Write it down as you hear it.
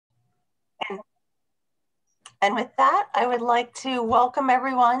And with that, I would like to welcome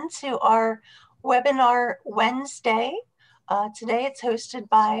everyone to our webinar Wednesday. Today it's hosted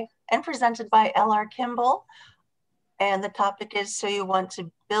by and presented by L.R. Kimball. And the topic is, so you want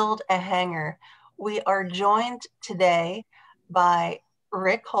to build a hangar. We are joined today by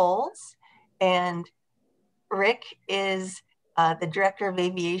Rick Holz, and Rick is the Director of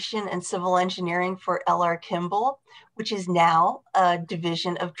Aviation and Civil Engineering for L.R. Kimball, which is now a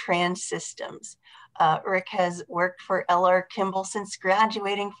division of TranSystems. Rick has worked for L.R. Kimball since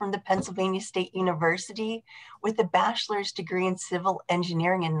graduating from the Pennsylvania State University with a bachelor's degree in civil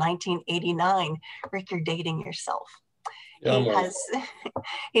engineering in 1989. Rick, you're dating yourself. Yeah,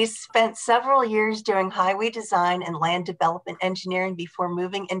 He's spent several years doing highway design and land development engineering before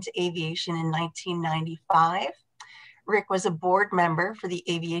moving into aviation in 1995. Rick was a board member for the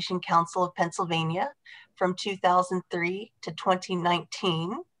Aviation Council of Pennsylvania from 2003 to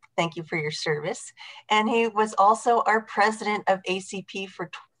 2019. Thank you for your service. And he was also our president of ACP for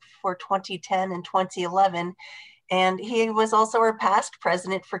 2010 and 2011. And he was also our past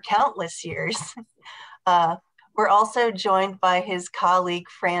president for countless years. We're also joined by his colleague,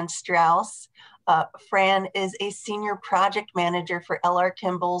 Fran Strouse. Fran is a senior project manager for L.R.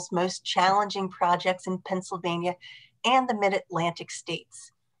 Kimball's most challenging projects in Pennsylvania and the Mid-Atlantic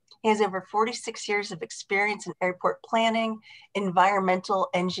states. He has over 46 years of experience in airport planning, environmental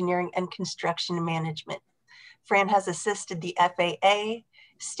engineering, and construction management. Fran has assisted the FAA,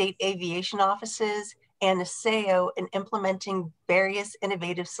 state aviation offices, and ASAO in implementing various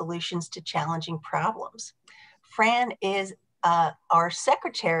innovative solutions to challenging problems. Fran is our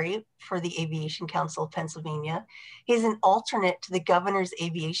secretary for the Aviation Council of Pennsylvania. He's an alternate to the Governor's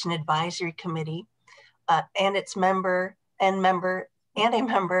Aviation Advisory Committee and a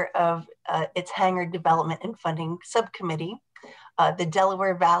member of its Hangar Development and Funding Subcommittee, the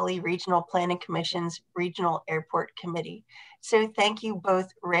Delaware Valley Regional Planning Commission's Regional Airport Committee. So thank you both,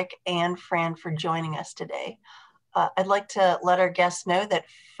 Rick and Fran, for joining us today. I'd like to let our guests know that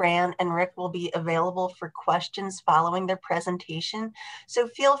Fran and Rick will be available for questions following their presentation. So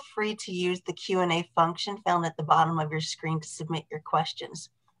feel free to use the Q&A function found at the bottom of your screen to submit your questions.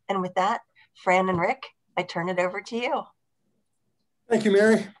 And with that, Fran and Rick, I turn it over to you. Thank you,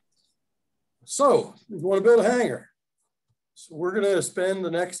 Mary. So we want to build a hangar. So we're going to spend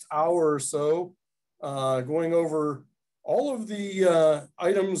the next hour or so going over all of the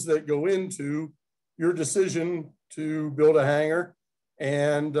items that go into your decision to build a hangar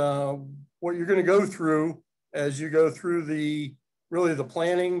and what you're going to go through as you go through the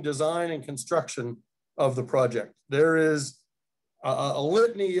planning, design, and construction of the project. There is a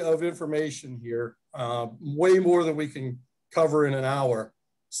litany of information here, way more than we can cover in an hour.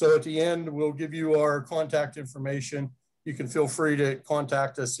 So at the end, we'll give you our contact information. You can feel free to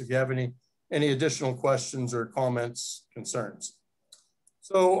contact us if you have any additional questions or comments, concerns.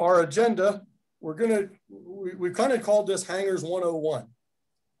 So our agenda, we kind of called this Hangars 101.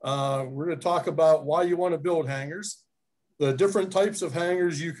 We're going to talk about why you want to build hangars, the different types of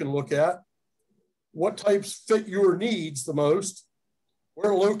hangars you can look at, what types fit your needs the most,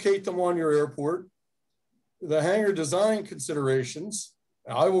 where to locate them on your airport, the hangar design considerations.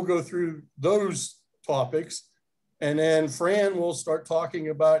 I will go through those topics, and then Fran will start talking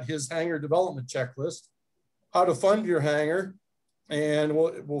about his hangar development checklist, how to fund your hangar, and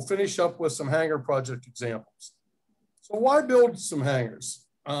we'll finish up with some hangar project examples. So why build some hangars?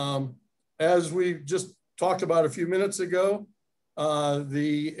 As we just talked about a few minutes ago,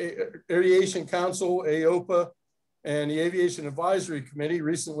 the Aviation Council, AOPA, and the Aviation Advisory Committee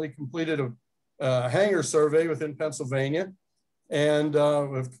recently completed a hangar survey within Pennsylvania, and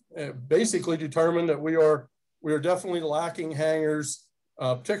have basically determined that we are definitely lacking hangars,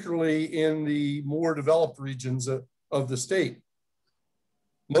 particularly in the more developed regions of the state.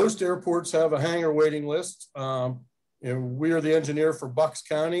 Most airports have a hangar waiting list. We are the engineer for Bucks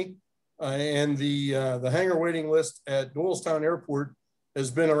County, and the hangar waiting list at Doylestown Airport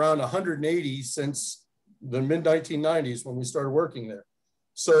has been around 180 since the mid-1990s when we started working there.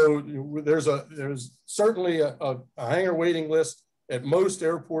 So there's certainly a hangar waiting list at most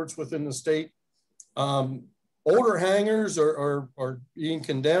airports within the state. Older hangars are being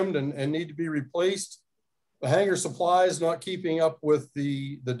condemned and need to be replaced. The hangar supply is not keeping up with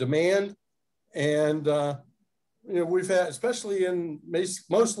the demand. And we've had, especially in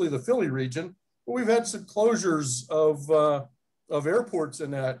mostly the Philly region, we've had some closures of airports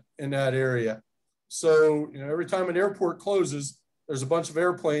in that area. So every time an airport closes, there's a bunch of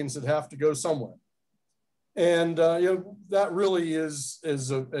airplanes that have to go somewhere. And that really is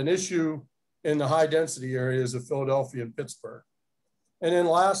an issue in the high density areas of Philadelphia and Pittsburgh. And then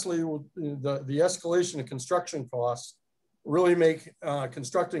lastly, the escalation of construction costs really make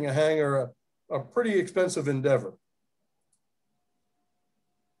constructing a hangar a pretty expensive endeavor.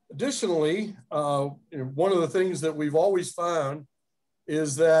 Additionally, one of the things that we've always found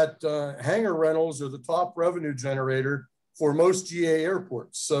is that hangar rentals are the top revenue generator for most GA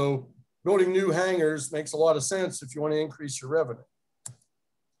airports. So building new hangars makes a lot of sense if you want to increase your revenue.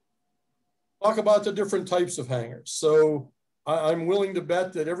 Talk about the different types of hangars. So I'm willing to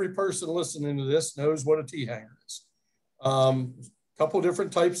bet that every person listening to this knows what a T hangar is. A couple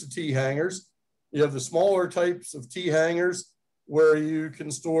different types of T hangars. You have the smaller types of T hangars where you can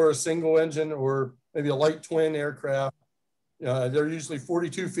store a single engine or maybe a light twin aircraft. They're usually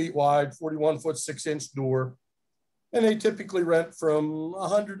 42 feet wide, 41 foot 6 inch door. And they typically rent from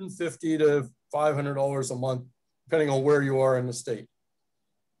 $150 to $500 a month, depending on where you are in the state.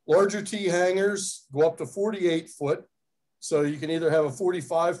 Larger T hangars go up to 48 foot. So you can either have a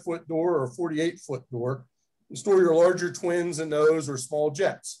 45 foot door or a 48 foot door. You store your larger twins in those or small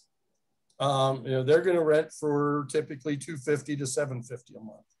jets. They're going to rent for typically $250 to $750 a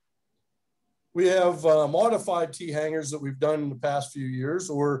month. We have modified T hangars that we've done in the past few years,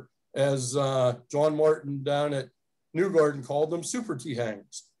 or as John Martin down at New Garden called them, super T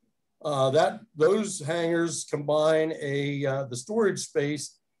hangars. Those hangars combine the storage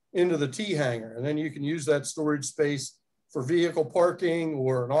space into the T hangar, and then you can use that storage space for vehicle parking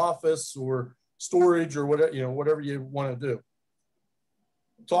or an office or storage or whatever you want to do.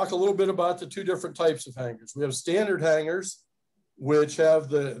 Talk a little bit about the two different types of hangars. We have standard hangars, which have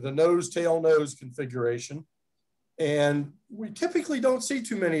the nose, tail, nose configuration. And we typically don't see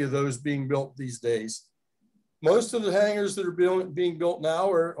too many of those being built these days. Most of the hangars that are being built now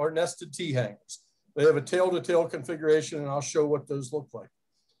are nested T hangars. They have a tail-to-tail configuration, and I'll show what those look like.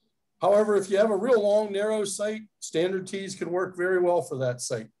 However, if you have a real long, narrow site, standard Ts can work very well for that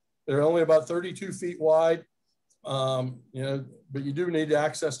site. They're only about 32 feet wide, but you do need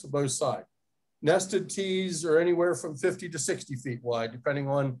access to both sides. Nested Ts are anywhere from 50 to 60 feet wide, depending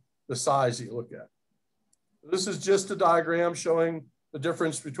on the size you look at. This is just a diagram showing the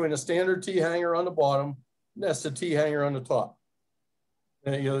difference between a standard T hangar on the bottom, nested T hangar on the top.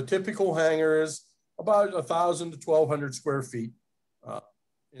 And, the typical hangar is about 1,000 to 1,200 square feet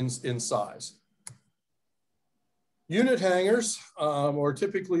in size. Unit hangars are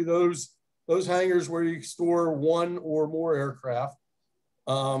typically those hangars where you store one or more aircraft.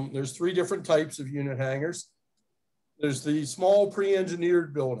 There's three different types of unit hangars. There's the small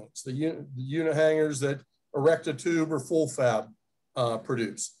pre-engineered buildings, the unit hangars that erect a tube or full fab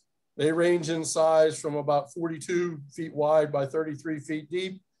produce. They range in size from about 42 feet wide by 33 feet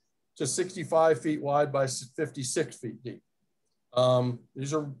deep to 65 feet wide by 56 feet deep.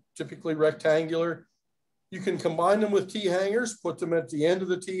 These are typically rectangular. You can combine them with T hangars, put them at the end of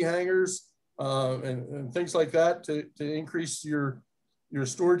the T hangars and things like that to increase your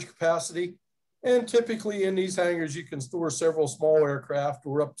storage capacity. And typically in these hangars, you can store several small aircraft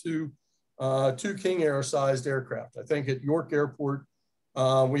or up to 2 King Air sized aircraft. I think at York Airport,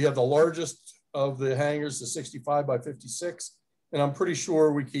 we have the largest of the hangars, the 65 by 56. And I'm pretty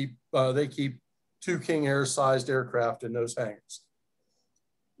sure they keep 2 King Air sized aircraft in those hangars.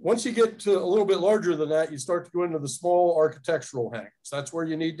 Once you get to a little bit larger than that, you start to go into the small architectural hangars. That's where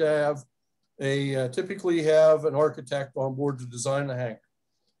you need to have typically have an architect on board to design the hangar.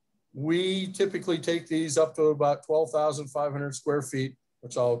 We typically take these up to about 12,500 square feet,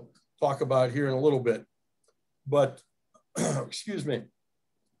 which I'll talk about here in a little bit. But, excuse me,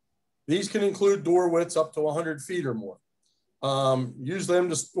 these can include door widths up to 100 feet or more. Use them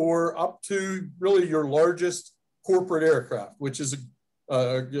to store up to really your largest corporate aircraft, which is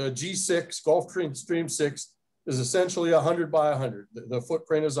a G6, Gulfstream 6, is essentially 100 by 100. The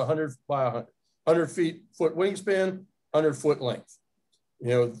footprint is 100 by 100. 100 foot wingspan, 100 foot length.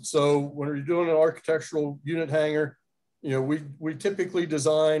 So when you're doing an architectural unit hangar, we typically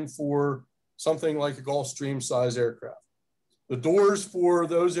design for something like a Gulfstream size aircraft. The doors for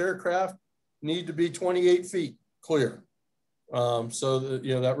those aircraft need to be 28 feet clear. So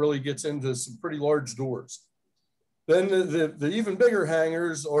that really gets into some pretty large doors. Then the even bigger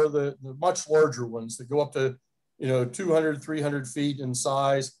hangars are the much larger ones that go up to 200, 300 feet in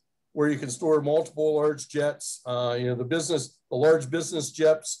size, where you can store multiple large jets. The large business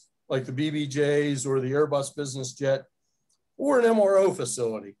jets like the BBJs or the Airbus business jet, or an MRO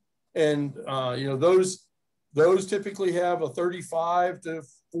facility. And those typically have a 35 to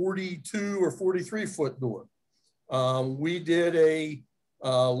 42 or 43 foot door. We did a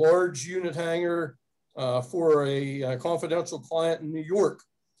large unit hangar for a confidential client in New York.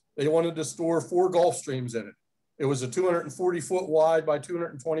 They wanted to store 4 Gulfstreams in it. it was a 240-foot wide by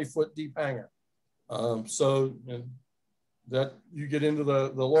 220-foot deep hangar. So that you get into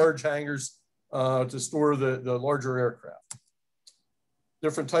the large hangars to store the larger aircraft.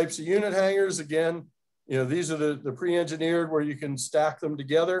 Different types of unit hangars. Again, these are the pre-engineered where you can stack them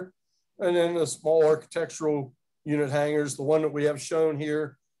together. And then the small architectural unit hangars. The one that we have shown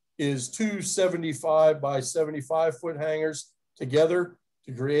here is two 75 by 75-foot hangars together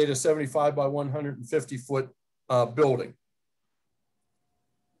to create a 75 by 150-foot building.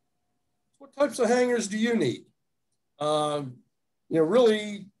 What types of hangars do you need?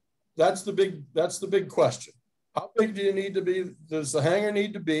 Really, that's the big question. How big do you need to be? Does the hangar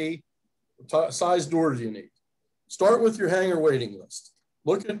need to be? What size door do you need? Start with your hangar waiting list.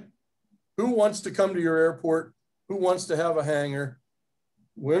 Look at who wants to come to your airport, who wants to have a hangar.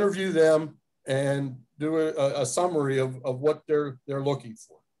 We'll interview them and do a summary of what they're looking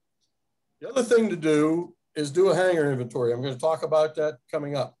for. The other thing to do is do a hangar inventory. I'm going to talk about that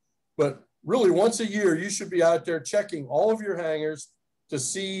coming up. But really, once a year, you should be out there checking all of your hangars to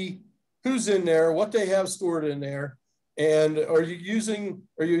see who's in there, what they have stored in there, and are you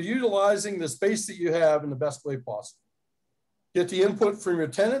utilizing the space that you have in the best way possible. Get the input from your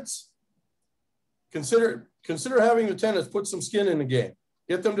tenants. Consider having the tenants put some skin in the game.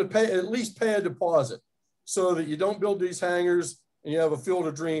 Get them to at least pay a deposit so that you don't build these hangars and you have a field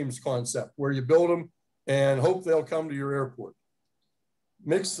of dreams concept where you build them and hope they'll come to your airport.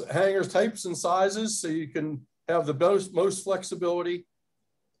 Mix hangars types and sizes so you can have the most flexibility.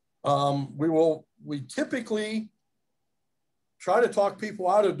 We typically try to talk people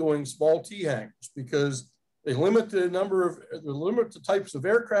out of doing small T hangars because they limit the types of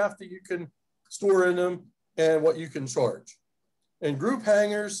aircraft that you can store in them and what you can charge. And group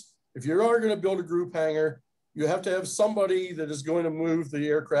hangars, if you are going to build a group hangar, you have to have somebody that is going to move the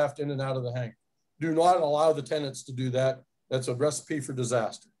aircraft in and out of the hangar. Do not allow the tenants to do that. That's a recipe for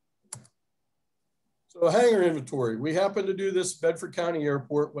disaster. So a hangar inventory. We happened to do this at Bedford County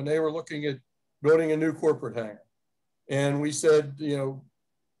Airport when they were looking at building a new corporate hangar. And we said,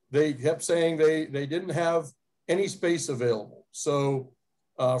 they kept saying they didn't have any space available. So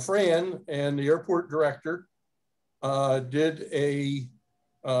Fran and the airport director did a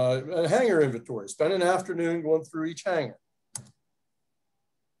hangar inventory, spent an afternoon going through each hangar.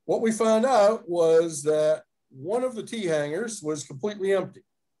 What we found out was that one of the T hangars was completely empty.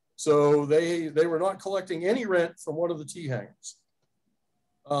 So they were not collecting any rent from one of the T hangars.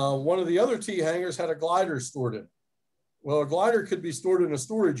 One of the other T hangars had a glider stored in it. Well, a glider could be stored in a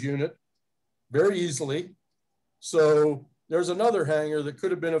storage unit very easily. So there's another hangar that could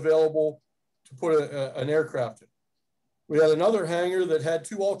have been available to put an aircraft in. We had another hangar that had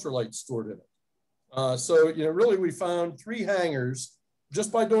two ultralights stored in it. So really we found three hangars,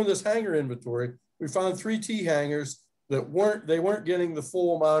 just by doing this hangar inventory, we found three T hangars that weren't getting the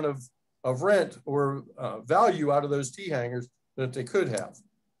full amount of rent or value out of those T hangars that they could have.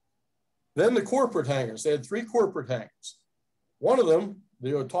 Then the corporate hangars, they had three corporate hangars. One of them,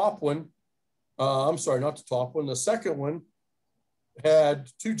 the top one, I'm sorry, not the top one, the second one had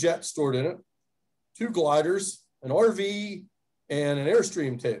two jets stored in it, two gliders, an RV, and an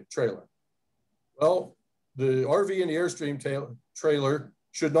Airstream trailer. Well, the RV and the Airstream trailer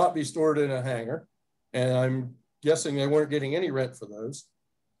should not be stored in a hangar, and I'm guessing they weren't getting any rent for those.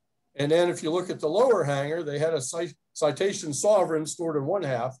 And then if you look at the lower hangar, they had a Citation Sovereign stored in one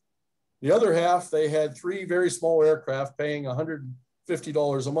half. The other half, they had three very small aircraft paying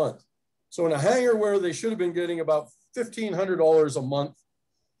 $150 a month. So in a hangar where they should have been getting about $1,500 a month,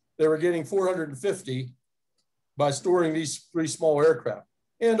 they were getting $450 by storing these three small aircraft.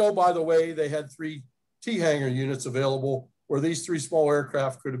 And oh, by the way, they had three T hangar units available where these three small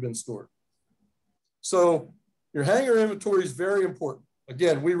aircraft could have been stored. So your hangar inventory is very important.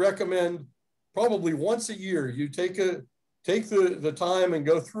 Again, we recommend probably once a year, you take the time and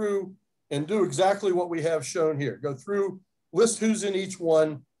go through and do exactly what we have shown here. Go through, list who's in each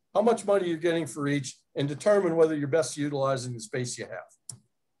one, how much money you're getting for each, and determine whether you're best utilizing the space you have.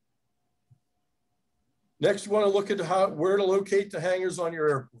 Next, you want to look at where to locate the hangars on your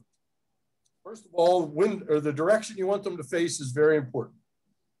airport. First of all, the direction you want them to face is very important.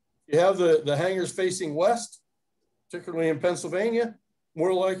 You have the hangars facing west, particularly in Pennsylvania,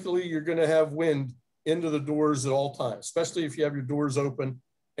 more likely you're going to have wind into the doors at all times, especially if you have your doors open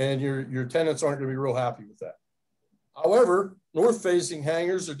and your tenants aren't going to be real happy with that. However, north-facing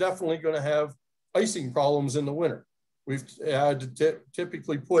hangars are definitely going to have icing problems in the winter. We've had to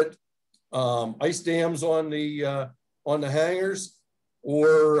typically put ice dams on the hangars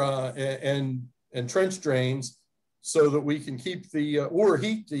or and trench drains so that we can keep or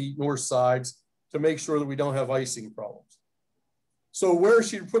heat the north sides to make sure that we don't have icing problems. So where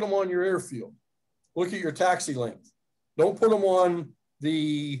should you put them on your airfield? Look at your taxi length. Don't put them on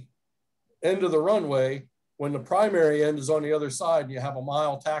the end of the runway when the primary end is on the other side and you have a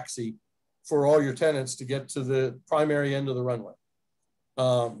mile taxi for all your tenants to get to the primary end of the runway.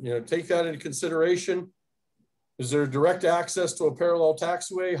 Take that into consideration. Is there direct access to a parallel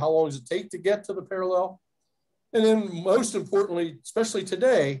taxiway? How long does it take to get to the parallel? And then most importantly, especially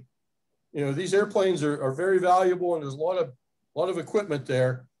today, these airplanes are very valuable and there's a lot of equipment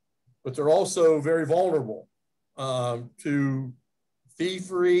there, but they're also very vulnerable to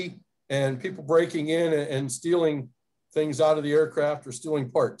thievery and people breaking in and stealing things out of the aircraft or stealing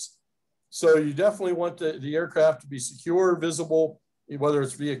parts. So you definitely want the aircraft to be secure, visible, whether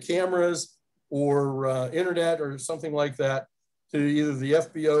it's via cameras or internet or something like that, to either the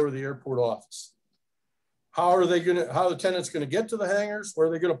FBO or the airport office. How are the tenants going to get to the hangars? Where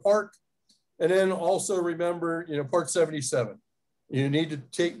are they going to park? And then also remember, Part 77. You need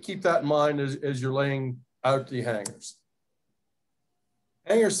to keep that in mind as you're laying out the hangars.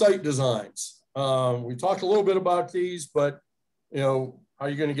 Hangar site designs. We talked a little bit about these, but how are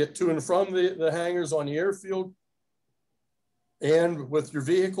you going to get to and from the hangars on the airfield and with your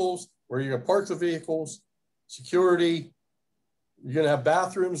vehicles? Where you're going to park the vehicles, security, you're going to have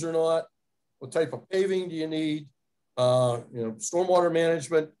bathrooms or not, what type of paving do you need, stormwater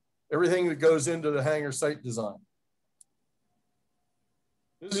management, everything that goes into the hangar site design.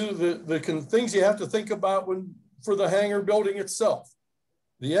 These are the things you have to think about for the hangar building itself.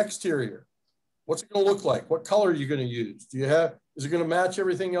 The exterior, what's it going to look like? What color are you going to use? Is it going to match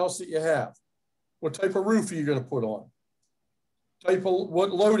everything else that you have? What type of roof are you going to put on?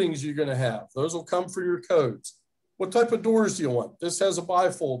 What loadings you're going to have. Those will come for your codes. What type of doors do you want? This has a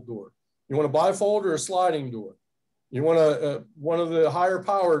bifold door. You want a bifold or a sliding door? You want one of the higher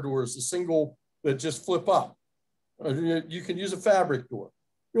power doors, a single that just flip up. You can use a fabric door.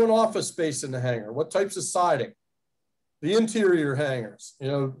 You want office space in the hangar. What types of siding? The interior hangars,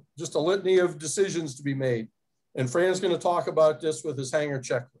 just a litany of decisions to be made. And Fran's going to talk about this with his hangar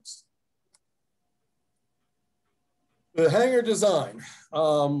checklist. The hangar design.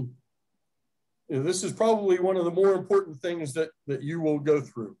 This is probably one of the more important things that you will go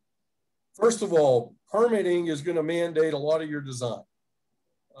through. First of all, permitting is going to mandate a lot of your design.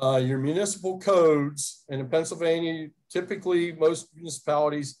 Your municipal codes, and in Pennsylvania, typically most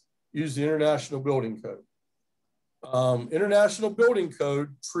municipalities use the International Building Code. International Building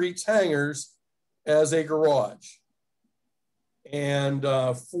Code treats hangars as a garage. And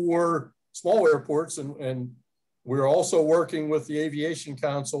for small airports, and we're also working with the Aviation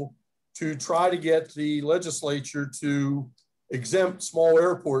Council to try to get the legislature to exempt small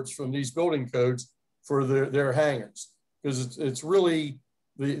airports from these building codes for their hangars. Because it's really,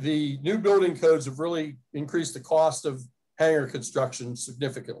 the new building codes have really increased the cost of hangar construction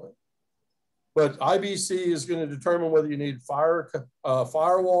significantly. But IBC is going to determine whether you need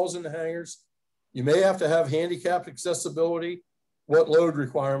firewalls in the hangars. You may have to have handicapped accessibility, what load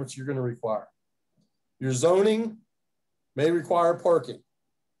requirements you're going to require. Your zoning may require parking.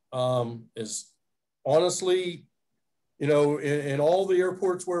 Is honestly, in all the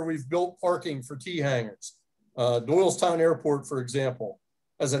airports where we've built parking for T hangars, Doylestown Airport, for example,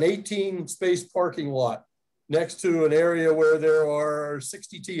 has an 18 space parking lot next to an area where there are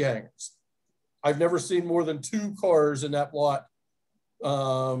 60 T hangars. I've never seen more than 2 cars in that lot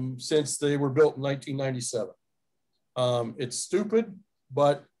since they were built in 1997. It's stupid,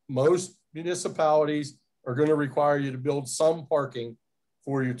 but most municipalities are going to require you to build some parking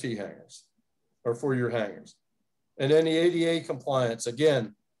for your T hangars or for your hangars. And then the ADA compliance,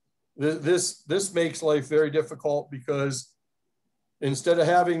 again, this makes life very difficult because instead of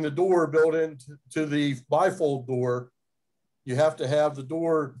having the door built into the bifold door, you have to have the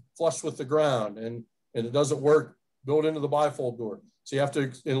door flush with the ground, and it doesn't work built into the bifold door. So you have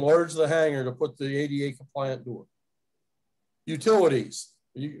to enlarge the hangar to put the ADA compliant door. Utilities,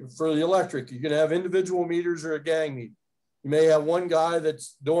 for the electric, you're going to have individual meters or a gang meter. You may have one guy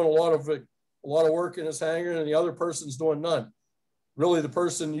that's doing a lot of work in his hangar and the other person's doing none. Really, the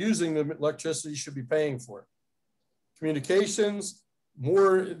person using the electricity should be paying for it. Communications,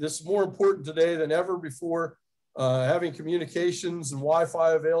 this is more important today than ever before. Having communications and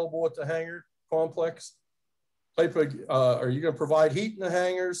Wi-Fi available at the hangar complex. Are you going to provide heat in the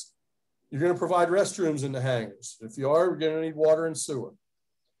hangars? You're going to provide restrooms in the hangars. If you are, we're going to need water and sewer.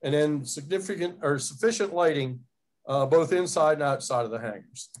 And then sufficient lighting, both inside and outside of the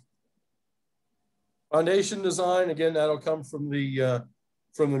hangars. Foundation design, again, that'll come from the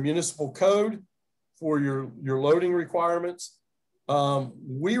municipal code for your loading requirements.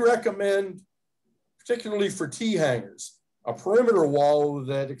 We recommend particularly for T hangars, a perimeter wall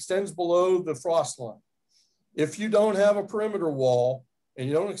that extends below the frost line. If you don't have a perimeter wall and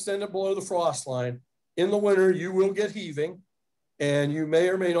you don't extend it below the frost line, in the winter, you will get heaving and you may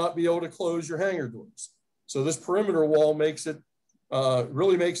or may not be able to close your hangar doors. So this perimeter wall makes it,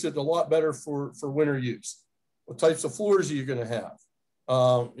 really makes it a lot better for winter use. What types of floors are you gonna have?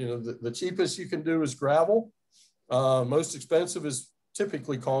 You know, the cheapest you can do is gravel. Most expensive is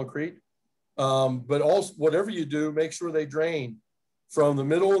typically concrete. But also whatever you do, make sure they drain from the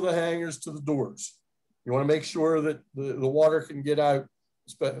middle of the hangars to the doors. You want to make sure that the water can get out,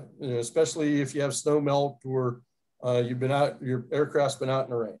 especially if you have snow melt or you've been out, your aircraft's been out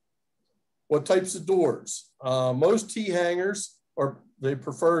in the rain. What types of doors? Most T hangars they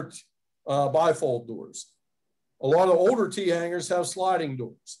prefer bifold doors. A lot of older T hangars have sliding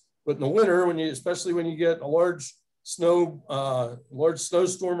doors, but in the winter, especially when you get a large snowstorm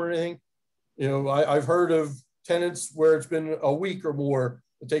or anything, you know, I've heard of tenants where it's been a week or more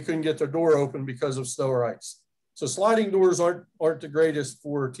that they couldn't get their door open because of snow or ice. So sliding doors aren't the greatest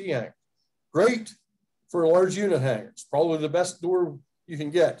for T hangars. Great for large unit hangars. Probably the best door you can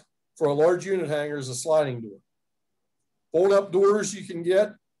get for a large unit hangar is a sliding door. Fold up doors you can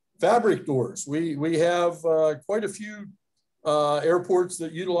get. Fabric doors. We have quite a few airports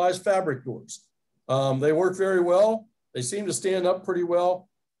that utilize fabric doors. They work very well. They seem to stand up pretty well.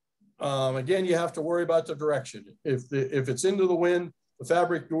 Again, you have to worry about the direction. If it's into the wind, the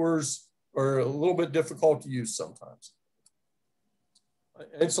fabric doors are a little bit difficult to use sometimes.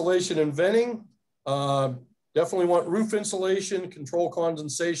 Insulation and venting. Definitely want roof insulation, control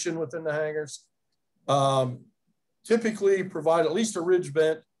condensation within the hangars. Typically provide at least a ridge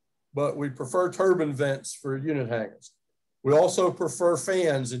vent, but we prefer turbine vents for unit hangars. We also prefer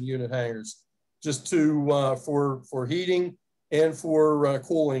fans in unit hangars just to for heating and for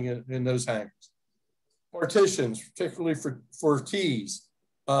cooling in those hangars. Partitions, particularly for Ts.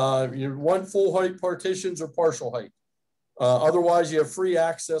 You want full height partitions or partial height. Otherwise, you have free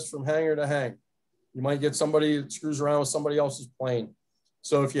access from hangar to hangar. You might get somebody that screws around with somebody else's plane.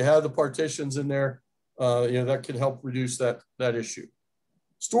 So if you have the partitions in there, you know, that can help reduce that issue.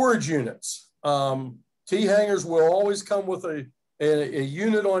 Storage units. T hangars will always come with a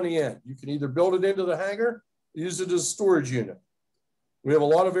unit on the end. You can either build it into the hangar, use it as a storage unit. We have a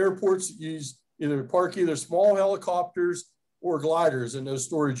lot of airports that use park either small helicopters or gliders in those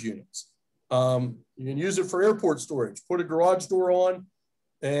storage units. You can use it for airport storage. Put a garage door on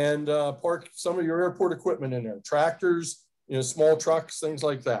and park some of your airport equipment in there. Tractors, you know, small trucks, things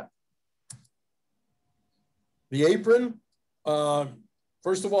like that. The apron.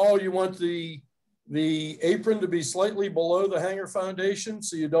 First of all, you want the apron to be slightly below the hangar foundation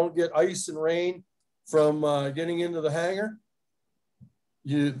so you don't get ice and rain from getting into the hangar.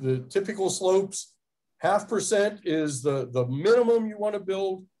 The typical slopes, 0.5% is the minimum you want to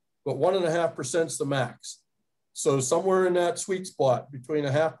build, but 1.5% is the max. So somewhere in that sweet spot between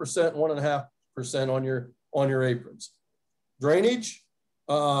 0.5% and 1.5% on your aprons. Drainage,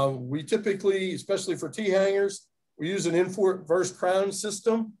 we typically, especially for T hangars, we use an inverse crown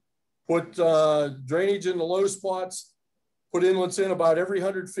system. Put drainage in the low spots, put inlets in about every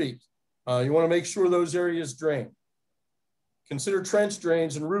 100 feet. You want to make sure those areas drain. Consider trench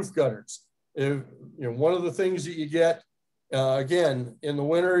drains and roof gutters. You know, one of the things that you get, again, in the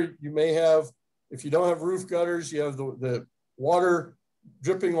winter, you may have, if you don't have roof gutters, you have the water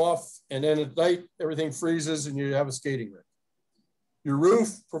dripping off, and then at night, everything freezes and you have a skating rink. Your roof,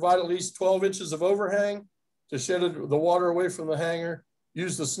 provide at least 12 inches of overhang to shed the water away from the hangar.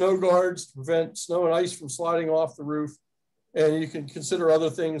 Use the snow guards to prevent snow and ice from sliding off the roof. And you can consider other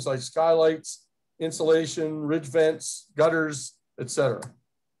things like skylights, insulation, ridge vents, gutters, etc.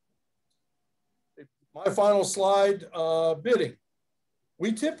 My final slide, bidding.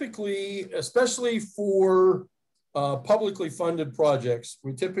 We typically, especially for publicly funded projects,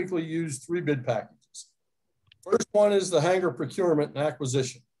 we typically use 3 bid packages. First one is the hangar procurement and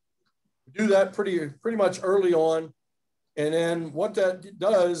acquisition. We do that pretty much early on. And then what that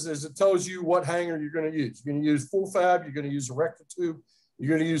does is it tells you what hangar you're going to use. You're going to use full fab, you're going to use a rector tube, you're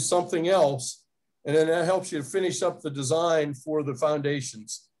going to use something else. And then that helps you to finish up the design for the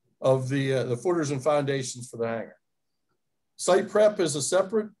foundations of the footers and foundations for the hangar. Site prep is a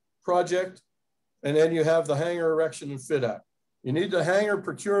separate project. And then you have the hangar erection and fit out. You need the hangar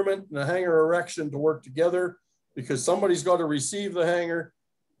procurement and the hangar erection to work together because somebody's got to receive the hangar,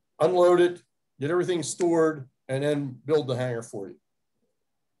 unload it, get everything stored, and then build the hangar for you.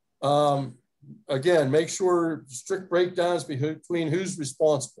 Again, make sure strict breakdowns between who's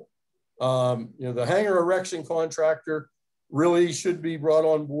responsible. You know, the hangar erection contractor really should be brought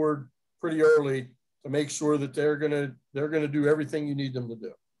on board pretty early to make sure that they're gonna do everything you need them to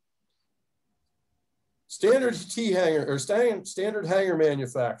do. Standard T hanger or standard hanger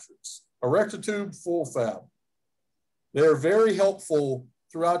manufacturers, Erectotube, full fab. They're very helpful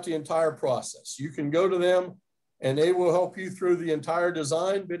throughout the entire process. You can go to them and they will help you through the entire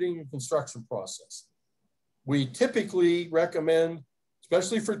design, bidding, and construction process. We typically recommend,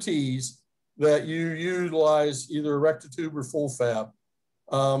 especially for T's, that you utilize either Erectotube or full fab.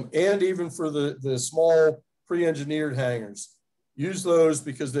 And even for the small pre-engineered hangars. Use those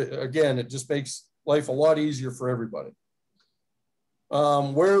because, again, it just makes life a lot easier for everybody.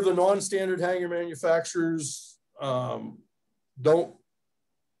 Where the non-standard hanger manufacturers don't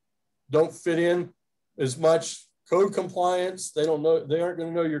fit in as much, code compliance, they aren't going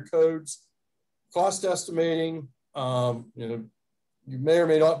to know your codes. Cost estimating, you may or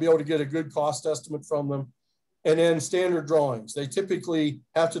may not be able to get a good cost estimate from them. And then standard drawings. They typically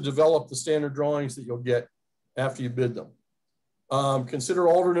have to develop the standard drawings that you'll get after you bid them. Consider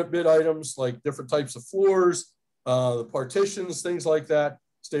alternate bid items like different types of floors, the partitions, things like that.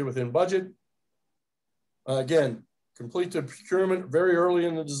 Stay within budget. Again, complete the procurement very early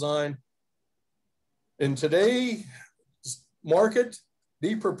in the design. In today's market,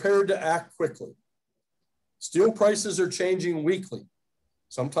 be prepared to act quickly. Steel prices are changing weekly,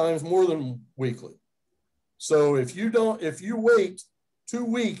 sometimes more than weekly. So if you wait 2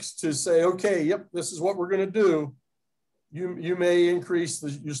 weeks to say, okay, yep, this is what we're going to do, you may increase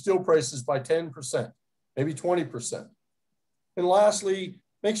your steel prices by 10%, maybe 20%. And lastly,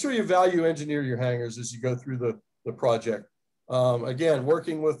 make sure you value engineer your hangars as you go through the project. Again,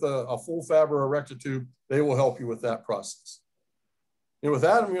 working with a full fab or a Erectotube, they will help you with that process. And with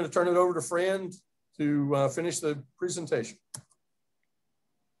that, I'm going to turn it over to Fran to finish the presentation.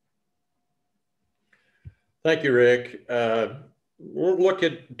 Thank you, Rick. We'll look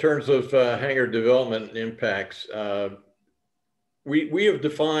at in terms of hangar development impacts. We have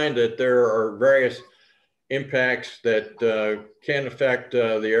defined that there are various impacts that can affect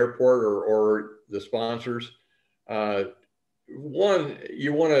the airport or the sponsors. One,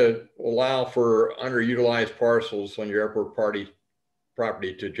 you want to allow for underutilized parcels on your airport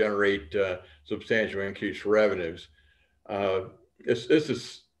property to generate substantial increased revenues. This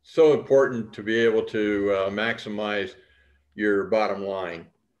is so important to be able to maximize your bottom line.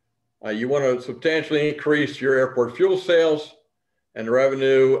 You want to substantially increase your airport fuel sales and the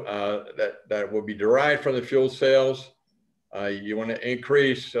revenue that will be derived from the fuel sales. You want to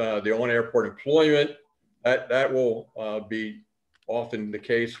increase the on-airport employment. That will be often the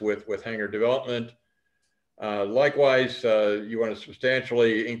case with hangar development. Likewise, you want to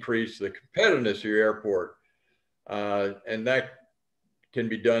substantially increase the competitiveness of your airport. And that can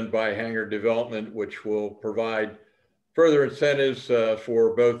be done by hangar development, which will provide further incentives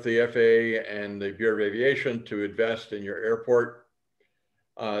for both the FAA and the Bureau of Aviation to invest in your airport.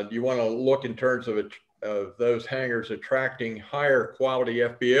 You want to look in terms of those hangars attracting higher quality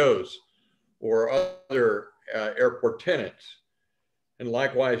FBOs or other airport tenants. And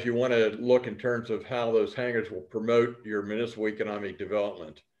likewise, you want to look in terms of how those hangars will promote your municipal economic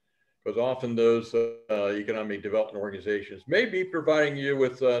development, because often those economic development organizations may be providing you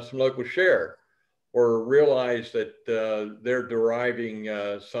with some local share or realize that they're deriving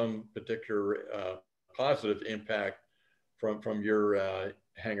some particular positive impact from your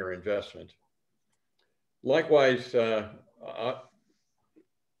hangar investment. Likewise,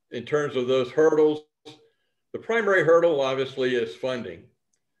 in terms of those hurdles, the primary hurdle obviously is funding.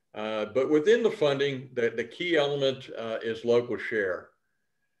 But within the funding, the key element is local share.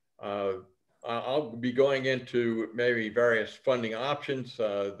 I'll be going into maybe various funding options.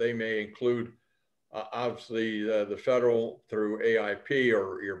 They may include obviously the federal through AIP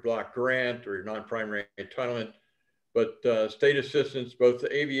or your block grant or your non-primary entitlement, but state assistance, both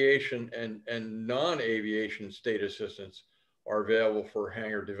the aviation and non-aviation state assistance are available for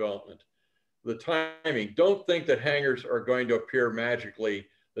hangar development. The timing, don't think that hangars are going to appear magically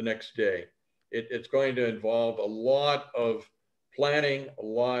the next day. It's going to involve a lot of planning, a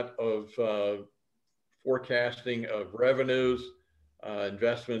lot of forecasting of revenues,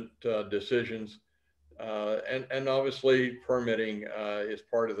 investment decisions, and obviously permitting is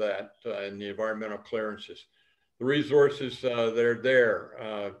part of that and the environmental clearances. The resources that are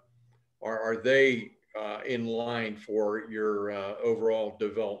there, are they in line for your overall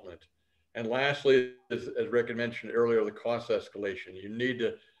development? And lastly, as Rick had mentioned earlier, the cost escalation. You need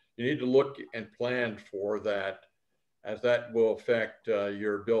to look and plan for that, as that will affect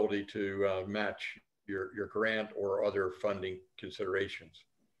your ability to match your grant or other funding considerations.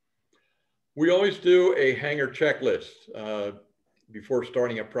 We always do a hangar checklist. before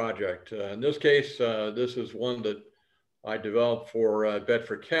starting a project. In this case, this is one that I developed for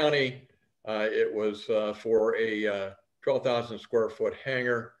Bedford County. It was for a 12,000 square foot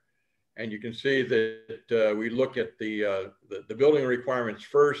hangar. And you can see that we look at the building requirements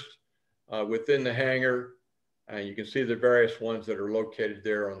first within the hangar. And you can see the various ones that are located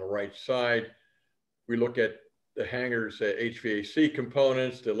there on the right side. We look at the hangar's HVAC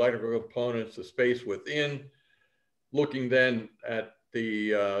components, the electrical components, the space within, looking then at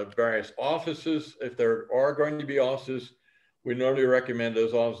the various offices. If there are going to be offices, we normally recommend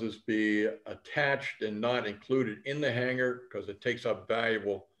those offices be attached and not included in the hangar because it takes up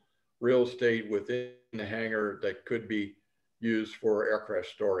valuable real estate within the hangar that could be used for aircraft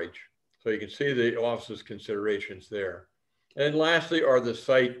storage. So you can see the offices considerations there. And lastly are the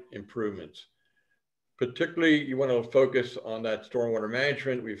site improvements. Particularly, you want to focus on that stormwater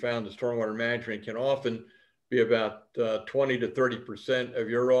management. We found the stormwater management can often be about 20 to 30% of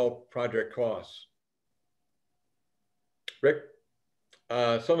your all project costs. Rick,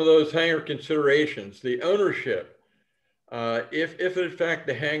 some of those hangar considerations, the ownership. If in fact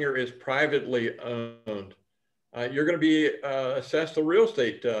the hangar is privately owned, you're going to be assessed a real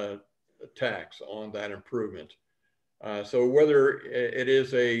estate tax on that improvement. So whether it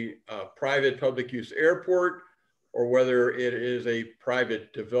is a private public use airport or whether it is a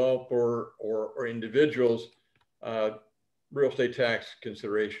private developer or individuals, real estate tax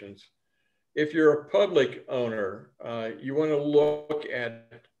considerations. If you're a public owner, you want to look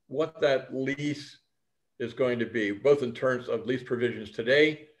at what that lease is going to be, both in terms of lease provisions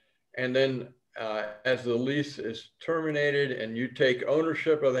today, and then as the lease is terminated and you take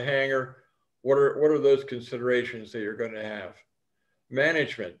ownership of the hangar, what are those considerations that you're going to have?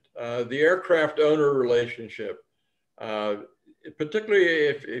 Management, the aircraft owner relationship, particularly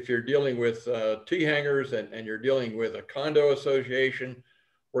if you're dealing with T hangars and you're dealing with a condo association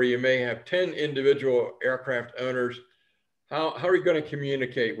where you may have 10 individual aircraft owners, how are you going to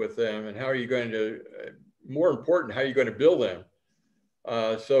communicate with them, and how are you going to, more important, how are you going to bill them?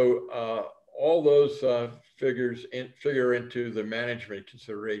 So all those figure into the management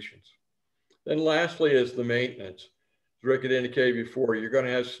considerations. Then lastly is the maintenance. As Rick had indicated before, you're going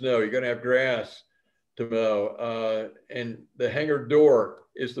to have snow, you're going to have grass to mow, and the hangar door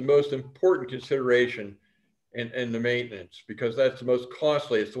is the most important consideration in the maintenance because that's the most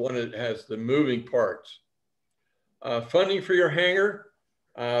costly. It's the one that has the moving parts. Funding for your hangar,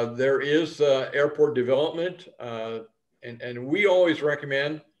 there is airport development, and we always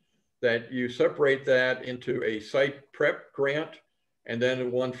recommend that you separate that into a site prep grant and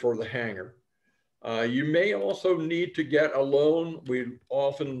then one for the hangar. You may also need to get a loan. We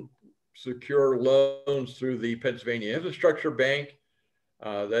often secure loans through the Pennsylvania Infrastructure Bank.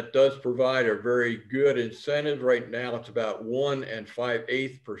 That does provide a very good incentive. Right now, it's about 1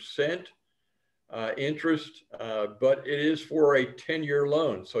 5/8% interest, but it is for a 10-year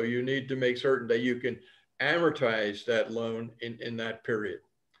loan. So you need to make certain that you can amortize that loan in that period.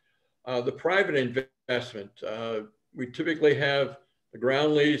 The private investment, we typically have the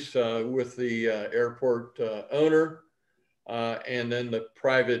ground lease with the airport owner, and then the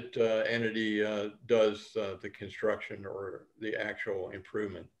private entity does the construction or the actual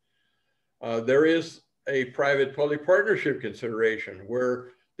improvement. There is a private-public partnership consideration where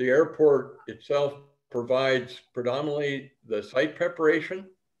the airport itself provides predominantly the site preparation,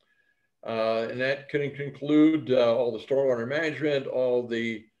 and that can include all the stormwater management, all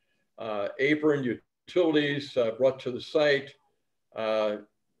the apron utilities brought to the site, and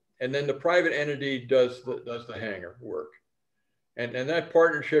then the private entity does the hangar work. And that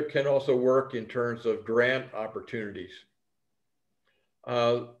partnership can also work in terms of grant opportunities.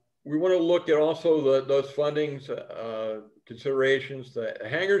 We want to look at also those fundings considerations. The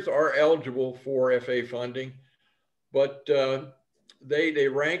hangars are eligible for FA funding, but they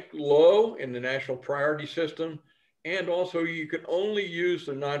rank low in the national priority system, and also you can only use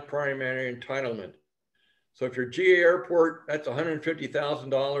the non-primary entitlement. So if you're GA Airport, that's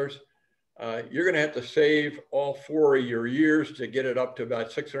 $150,000. You're going to have to save all 4 of your years to get it up to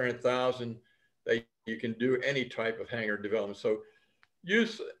about $600,000 that you can do any type of hangar development. So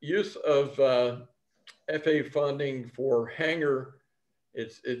use of FA funding for hangar,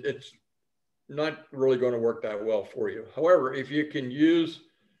 it's not really going to work that well for you. However, if you can use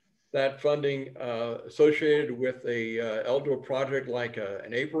that funding associated with a eligible project like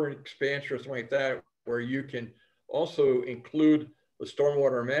an apron expansion or something like that, where you can also include the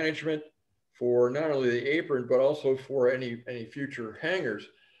stormwater management for not only the apron, but also for any future hangars,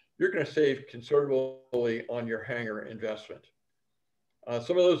 you're going to save considerably on your hangar investment.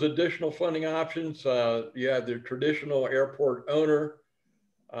 Some of those additional funding options, you have the traditional airport owner.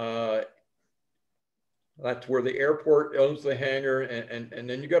 That's where the airport owns the hangar, and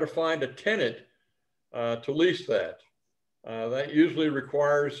then you got to find a tenant to lease that. That usually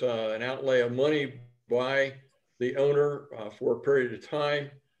requires an outlay of money by the owner for a period of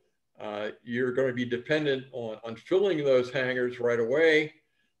time. You're going to be dependent on filling those hangars right away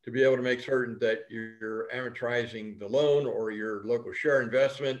to be able to make certain that you're amortizing the loan or your local share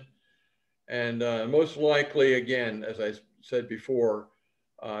investment. And most likely, again, as I said before,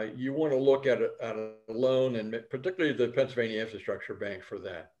 you want to look at a loan, and particularly the Pennsylvania Infrastructure Bank for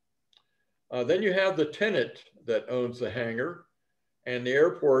that. Then you have the tenant that owns the hangar, and the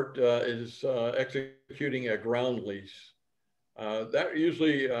airport is executing a ground lease. That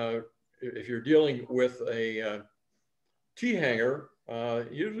usually, if you're dealing with a T hangar,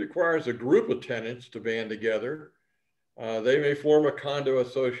 usually requires a group of tenants to band together. They may form a condo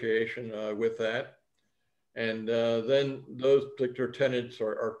association with that. And then those particular tenants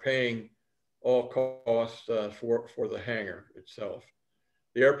are paying all costs for the hangar itself.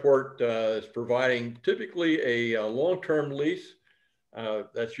 The airport is providing typically a long-term lease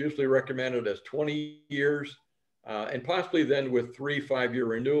that's usually recommended as 20 years, and possibly then with 3 5-year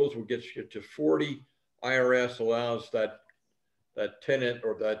renewals will get you to 40. IRS allows that tenant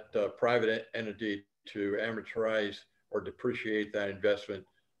or that private entity to amortize or depreciate that investment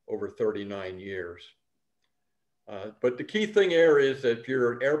over 39 years. But the key thing here is that if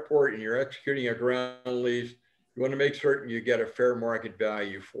you're an airport and you're executing a ground lease, you want to make certain you get a fair market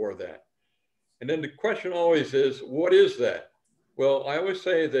value for that. And then the question always is, what is that? Well, I always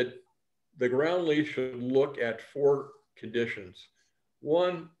say that the ground lease should look at 4 conditions.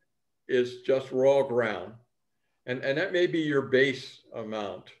 One is just raw ground, and that may be your base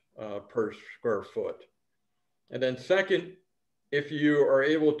amount per square foot. And then second, if you are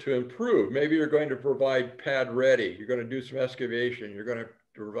able to improve, maybe you're going to provide pad ready, you're going to do some excavation, you're going to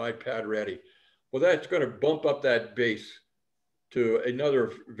provide pad ready. Well, that's going to bump up that base to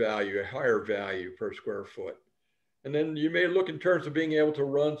another value, a higher value per square foot. And then you may look in terms of being able to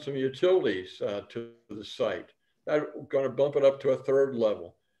run some utilities to the site. That's going to bump it up to a 3rd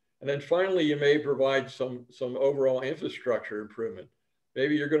level. And then finally, you may provide some overall infrastructure improvement.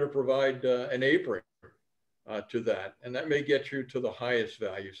 Maybe you're going to provide an apron to that, and that may get you to the highest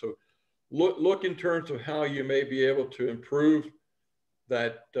value. So look in terms of how you may be able to improve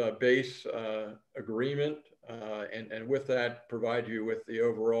that base agreement, and with that, provide you with the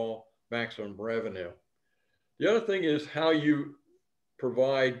overall maximum revenue. The other thing is how you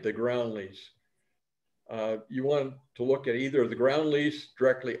provide the ground lease. You want to look at either the ground lease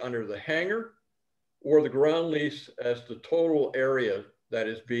directly under the hangar or the ground lease as the total area that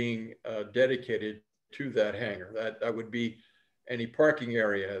is being dedicated to that hangar. That would be any parking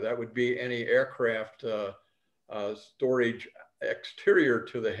area, that would be any aircraft storage exterior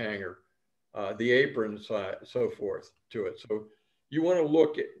to the hangar, the aprons, so forth to it. So you want to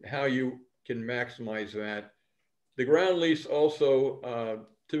look at how you can maximize that. The ground lease also,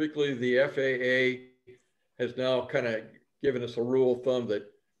 typically the FAA has now kind of given us a rule of thumb that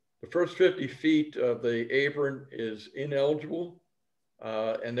the first 50 feet of the apron is ineligible,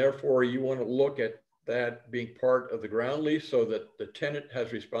 and therefore you want to look at that being part of the ground lease so that the tenant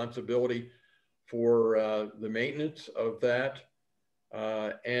has responsibility for the maintenance of that.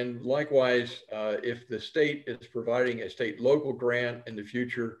 And likewise, if the state is providing a state local grant in the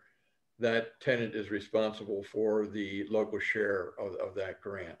future, that tenant is responsible for the local share of that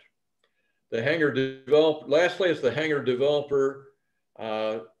grant. The hangar lastly is the hangar developer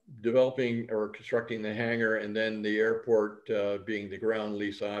developing or constructing the hangar, and then the airport being the ground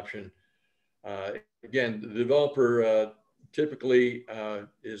lease option. Again, the developer typically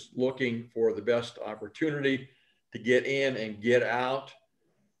is looking for the best opportunity to get in and get out.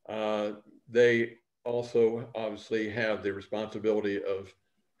 They also obviously have the responsibility of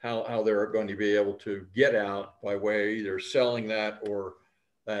how they're going to be able to get out by way of either selling that or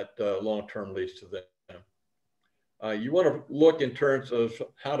that long-term lease to them. You want to look in terms of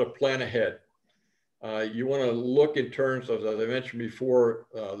how to plan ahead. You want to look in terms of, as I mentioned before,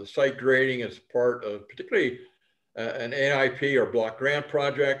 the site grading as part of particularly an AIP or block grant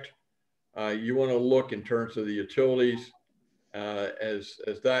project. You want to look in terms of the utilities, as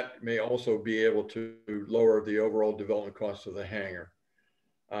that may also be able to lower the overall development costs of the hangar.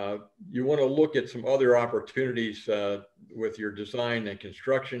 You want to look at some other opportunities with your design and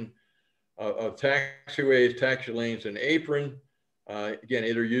construction of taxiways, taxi lanes, and apron. Again,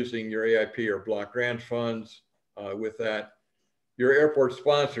 either using your AIP or block grant funds with that. Your airport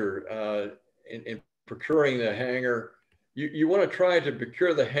sponsor in procuring the hangar you want to try to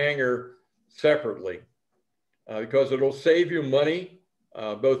procure the hangar separately because it'll save you money,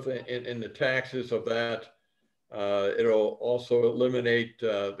 both in the taxes of that. It'll also eliminate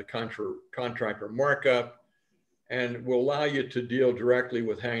the contractor markup and will allow you to deal directly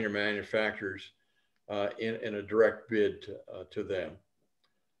with hangar manufacturers in a direct bid to them.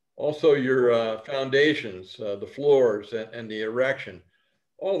 Also, your foundations, the floors, and the erection,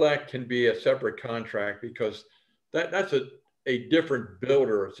 all that can be a separate contract because that's a different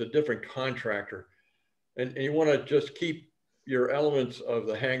builder. It's a different contractor. And you want to just keep your elements of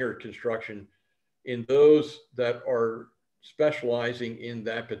the hangar construction in those that are specializing in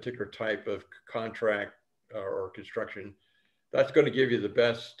that particular type of contract or construction. That's going to give you the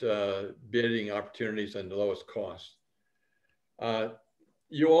best bidding opportunities and the lowest cost.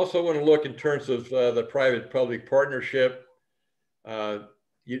 You also want to look in terms of the private-public partnership.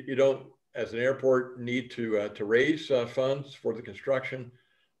 You don't, as an airport, need to raise funds for the construction.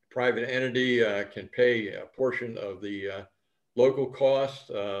 Private entity can pay a portion of the local costs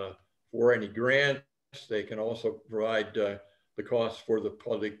for any grants. They can also provide the cost for the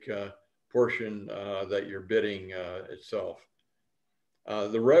public portion that you're bidding itself.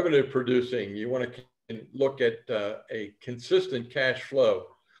 The revenue producing, you want to look at a consistent cash flow.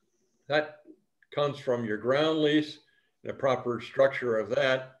 That comes from your ground lease and a proper structure of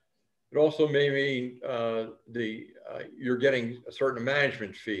that. It also may mean you're getting a certain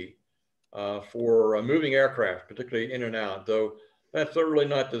management fee for moving aircraft, particularly in and out, though that's really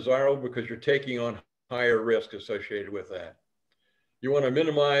not desirable because you're taking on higher risk associated with that. You want to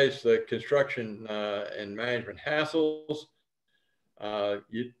minimize the construction and management hassles.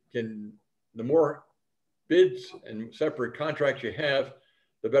 The more bids and separate contracts you have,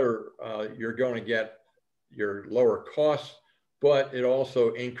 the better you're going to get your lower costs, but it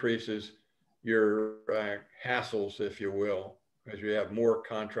also increases your hassles, if you will, because you have more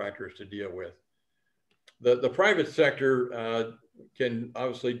contractors to deal with. The private sector can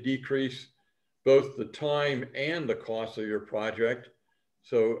obviously decrease both the time and the cost of your project.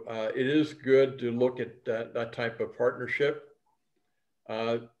 So it is good to look at that type of partnership.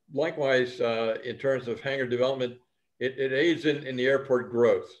 Likewise, in terms of hangar development, it aids in the airport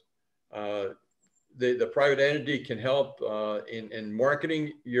growth. The private entity can help in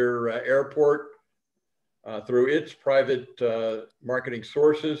marketing your airport through its private marketing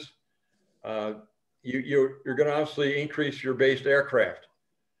sources. You're going to obviously increase your based aircraft.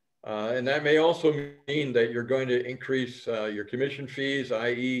 And that may also mean that you're going to increase your commission fees,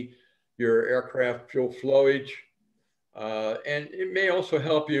 i.e. your aircraft fuel flowage. And it may also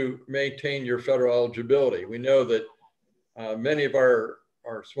help you maintain your federal eligibility. We know that many of our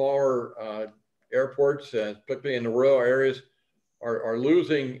smaller airports, particularly in the rural areas, are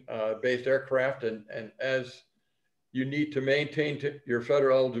losing based aircraft. And as you need to maintain your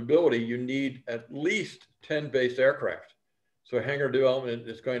federal eligibility, you need at least 10 based aircraft. So hangar development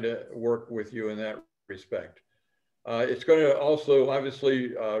is going to work with you in that respect. It's going to also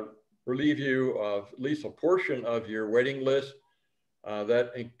obviously relieve you of at least a portion of your waiting list.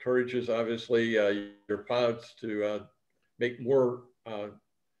 That encourages obviously your pilots to make more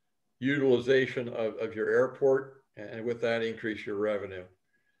utilization of your airport, and with that increase your revenue.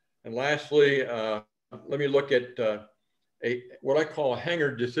 And lastly, let me look at what I call a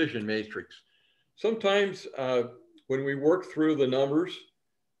hangar decision matrix. Sometimes when we work through the numbers,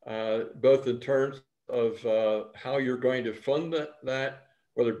 both in terms of how you're going to fund that,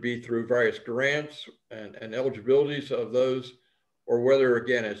 whether it be through various grants and eligibilities of those, or whether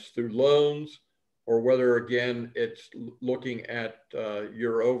again it's through loans, or whether again it's looking at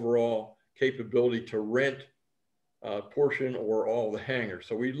your overall capability to rent a portion or all the hangars.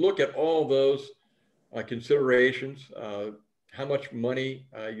 So we look at all those considerations, how much money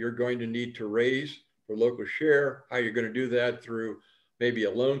you're going to need to raise for local share, how you're going to do that through maybe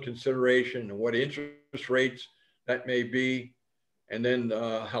a loan consideration and what interest rates that may be. And then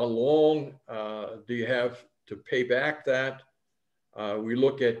how long do you have to pay back that? We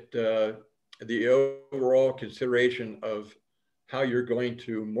look at the overall consideration of how you're going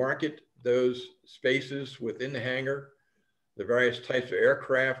to market those spaces within the hangar, the various types of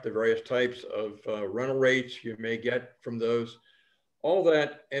aircraft, the various types of rental rates you may get from those. All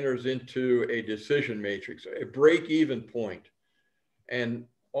that enters into a decision matrix, a break-even point. And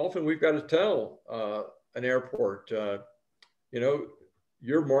often we've got to tell an airport, you know,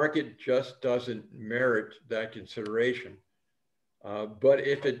 your market just doesn't merit that consideration. But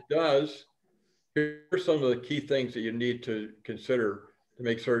if it does, here's some of the key things that you need to consider to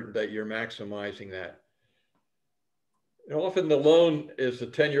make certain that you're maximizing that. And often the loan is a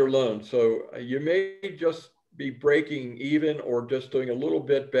 10-year loan. So you may just be breaking even or just doing a little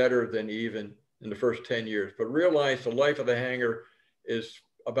bit better than even in the first 10 years. But realize the life of the hangar is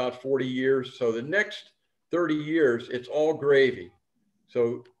about 40 years. So the next 30 years, it's all gravy.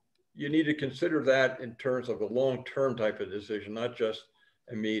 So you need to consider that in terms of a long-term type of decision, not just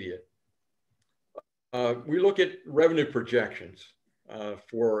immediate. We look at revenue projections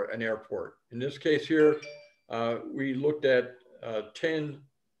for an airport. In this case here, we looked at 10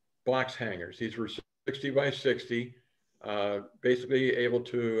 box hangars. These were 60 by 60, basically able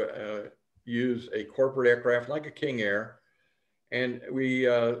to use a corporate aircraft like a King Air. And we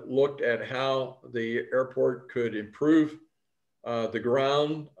looked at how the airport could improve the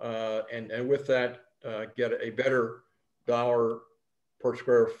ground and with that get a better dollar per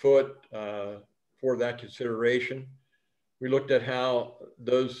square foot for that consideration. We looked at how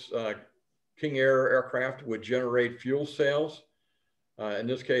those King Air aircraft would generate fuel sales, in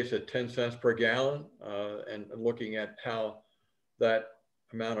this case at 10 cents per gallon, and looking at how that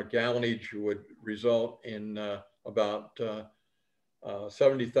amount of gallonage would result in about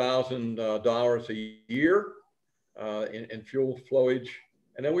 $70,000 a year in fuel flowage.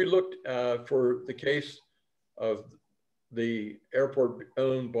 And then we looked for the case of the airport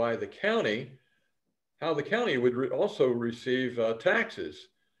owned by the county, how the county would also receive taxes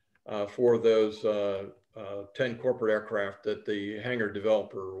for those 10 corporate aircraft that the hangar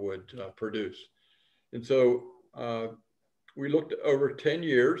developer would produce. And so we looked over 10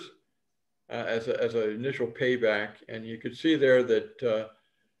 years as an initial payback, and you could see there that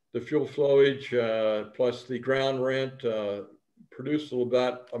the fuel flowage plus the ground rent produced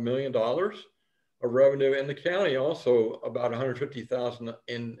about $1 million of revenue, and the county also about $150,000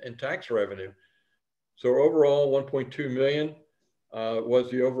 in tax revenue. So overall, 1.2 million was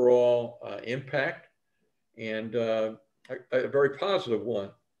the overall impact, and a very positive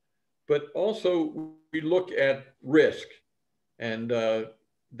one. But also we look at risk, and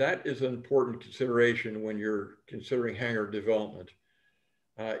that is an important consideration when you're considering hangar development.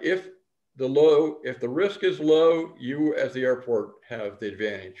 If the risk is low, you as the airport have the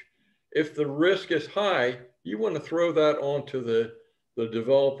advantage. If the risk is high, you want to throw that onto the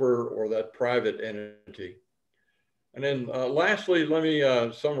developer or that private entity. And then lastly, let me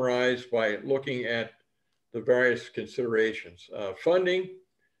summarize by looking at the various considerations. Funding,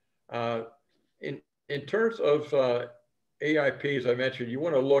 in terms of AIPs, I mentioned, you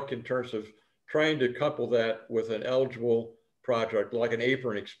want to look in terms of trying to couple that with an eligible project like an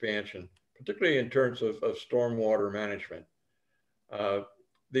apron expansion, particularly in terms of stormwater management.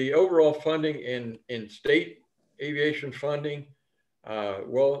 The overall funding in state aviation funding,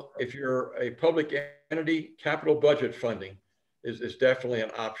 well, if you're a public entity, capital budget funding is definitely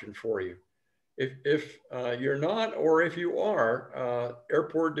an option for you. If you're not, or if you are,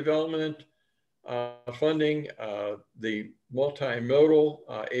 airport development funding, the multimodal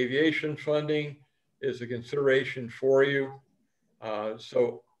aviation funding is a consideration for you.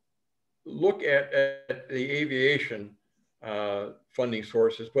 So look at the aviation funding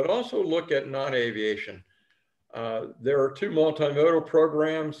sources, but also look at non-aviation. There are two multimodal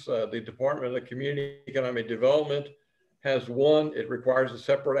programs. The Department of Community Economic Development has one. It requires a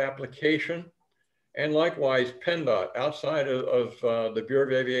separate application. And likewise, PennDOT, outside of the Bureau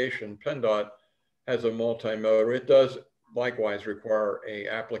of Aviation, PennDOT has a multimodal. It does likewise require an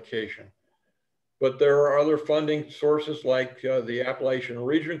application. But there are other funding sources like the Appalachian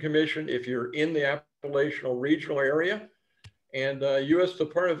Region Commission, if you're in the Appalachian regional area, and U.S.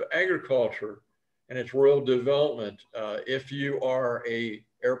 Department of Agriculture and its rural development, if you are a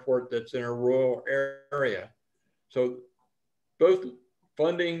airport that's in a rural area. So both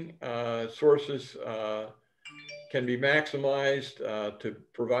funding sources can be maximized to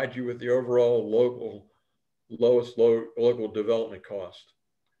provide you with the overall lowest local development cost.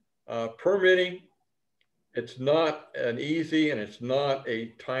 Permitting, it's not an easy and it's not a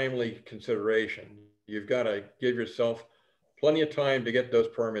timely consideration. You've got to give yourself plenty of time to get those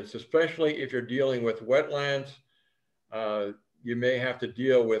permits, especially if you're dealing with wetlands. You may have to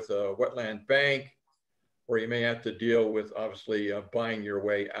deal with a wetland bank, or you may have to deal with, obviously, buying your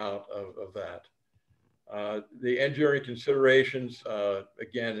way out of that. The engineering considerations,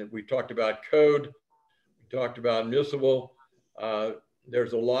 again, we talked about code, we talked about municipal.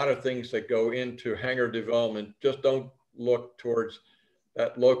 There's a lot of things that go into hangar development. Just don't look towards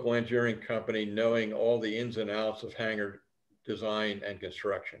that local engineering company knowing all the ins and outs of hangar design and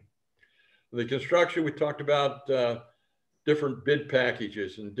construction. The construction, we talked about different bid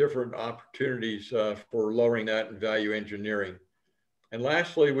packages and different opportunities for lowering that and value engineering. And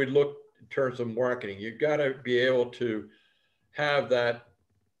lastly, we look in terms of marketing. You've got to be able to have that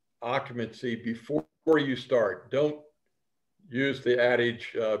occupancy before you start. Don't use the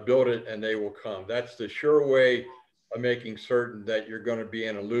adage, build it and they will come. That's the sure way of making certain that you're going to be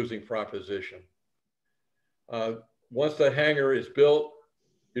in a losing proposition. Once the hangar is built,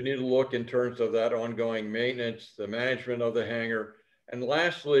 you need to look in terms of that ongoing maintenance, the management of the hangar, and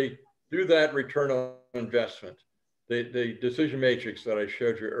lastly, do that return on investment, the decision matrix that I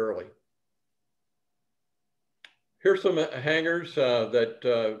showed you early. Here's some hangars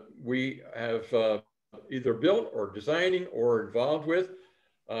that we have either built or designing or involved with.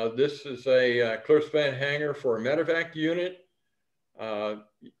 This is a clear span hangar for a medevac unit. The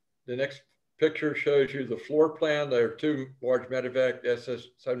next picture shows you the floor plan. There are two large medevac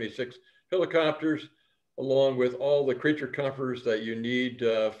SS-76 helicopters, along with all the creature comforts that you need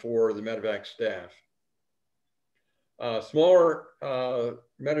for the medevac staff. Smaller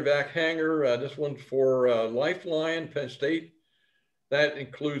medevac hangar, this one for Lifeline, Penn State. That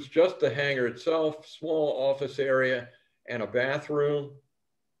includes just the hangar itself, small office area, and a bathroom.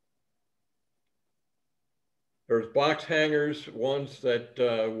 There's box hangars, ones that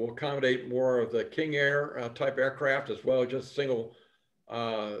will accommodate more of the King Air type aircraft, as well as just single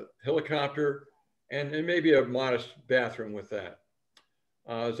helicopter, and maybe a modest bathroom with that.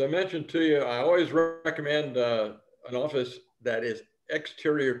 As I mentioned to you, I always recommend an office that is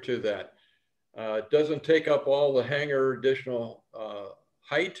exterior to that. It doesn't take up all the hangar additional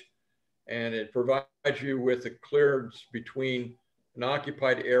height, and it provides you with a clearance between an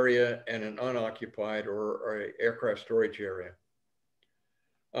occupied area and an unoccupied or aircraft storage area.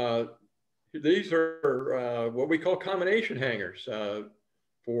 These are what we call combination hangars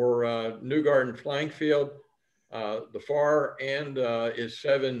for New Garden Flying Field. The far end is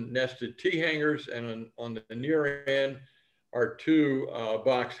 7 nested T hangars, and on the near end are 2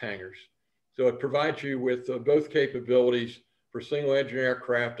 box hangars. So it provides you with both capabilities for single engine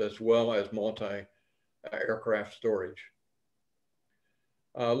aircraft as well as multi-aircraft storage.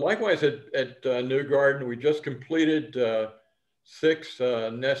 Likewise at New Garden, we just completed 6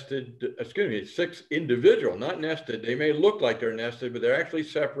 individual, not nested. They may look like they're nested, but they're actually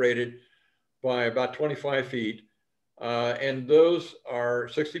separated by about 25 feet. And those are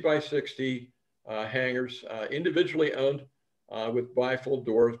 60 by 60 hangars, individually owned with bifold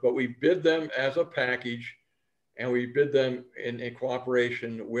doors, but we bid them as a package, and we bid them in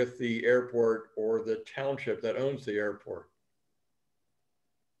cooperation with the airport or the township that owns the airport.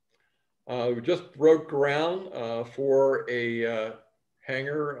 We just broke ground for a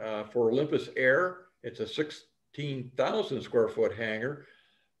hangar for Olympus Air. It's a 16,000 square foot hangar.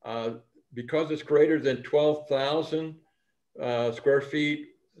 Because it's greater than 12,000 square feet,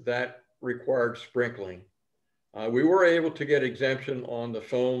 that required sprinkling. We were able to get exemption on the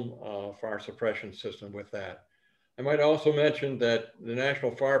foam fire suppression system with that. I might also mention that the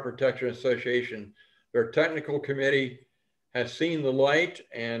National Fire Protection Association, their technical committee, has seen the light,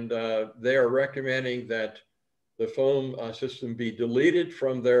 and they are recommending that the foam system be deleted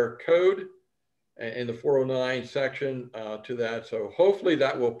from their code in the 409 section to that. So hopefully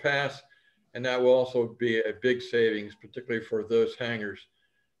that will pass, and that will also be a big savings, particularly for those hangars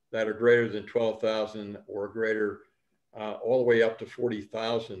that are greater than 12,000 or greater, all the way up to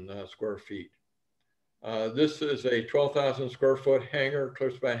 40,000 square feet. This is a 12,000 square foot hangar,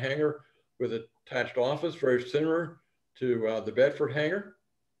 close by hangar, with attached office, very similar to the Bedford hangar.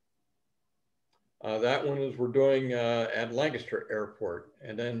 That one is we're doing at Lancaster Airport.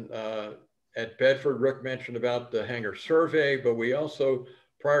 And then at Bedford, Rick mentioned about the hangar survey, but we also,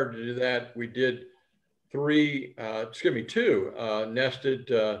 prior to that, we did 2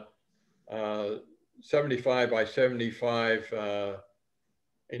 nested 75 by 75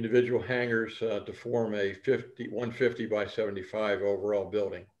 individual hangars to form a 150 by 75 overall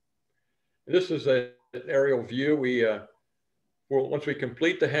building. This is an aerial view. Once we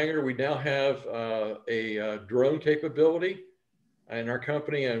complete the hangar, we now have a drone capability in our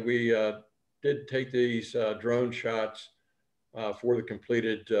company, and we did take these drone shots for the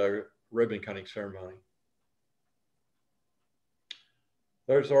completed ribbon cutting ceremony.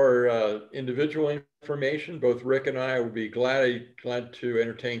 There's our individual information. Both Rick and I will be glad to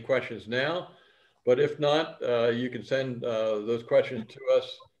entertain questions now, but if not, you can send those questions to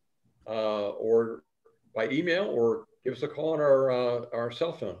us or by email, or give us a call on our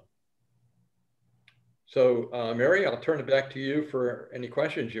cell phone. So Mary, I'll turn it back to you for any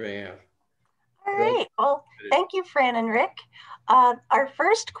questions you may have. All right, well, thank you, Fran and Rick. Our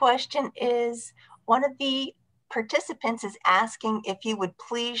first question is, one of the participants is asking if you would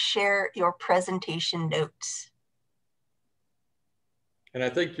please share your presentation notes. And I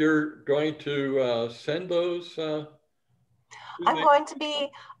think you're going to send those. I'm going to be,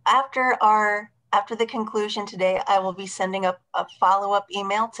 after the conclusion today, I will be sending up a follow-up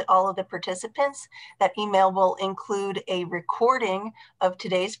email to all of the participants. That email will include a recording of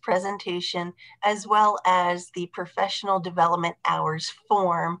today's presentation, as well as the professional development hours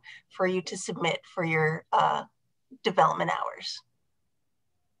form for you to submit for your development hours.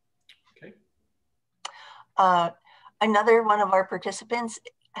 Okay. Another one of our participants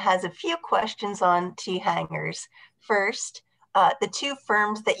has a few questions on T-hangars. First, the two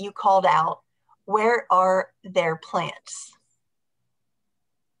firms that you called out, where are their plants?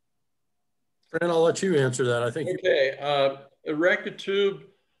 Fran, I'll let you answer that. I think. Okay, erected tube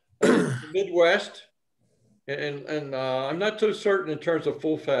in the Midwest, and I'm not too certain in terms of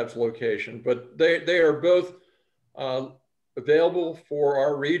Full Fab's location, but they are both available for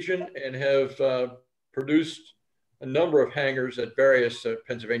our region and have produced a number of hangars at various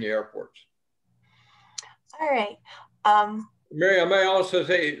Pennsylvania airports. All right. Mary, I may also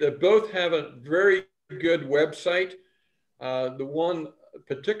say that both have a very good website. The one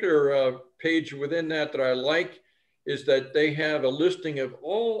particular page within that I like is that they have a listing of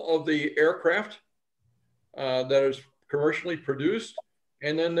all of the aircraft that is commercially produced,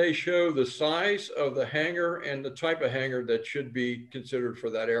 and then they show the size of the hangar and the type of hangar that should be considered for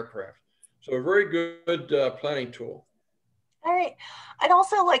that aircraft. So a very good planning tool. All right. I'd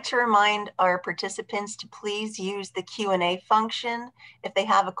also like to remind our participants to please use the Q&A function if they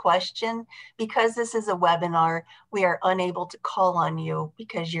have a question. Because this is a webinar, we are unable to call on you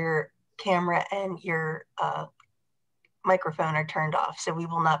because your camera and your microphone are turned off. So we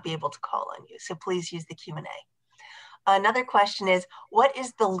will not be able to call on you. So please use the Q&A. Another question is, what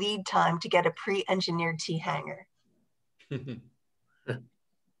is the lead time to get a pre-engineered T-hanger?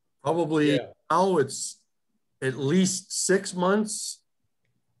 Probably now it's at least 6 months,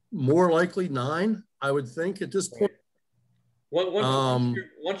 more likely 9, I would think at this point.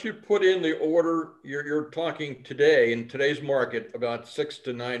 Once you put in the order, you're talking today in today's market about 6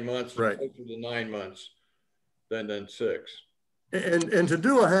 to 9 months, right? Closer to 9 months than 6. And to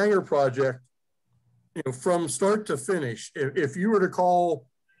do a hangar project, you know, from start to finish, if you were to call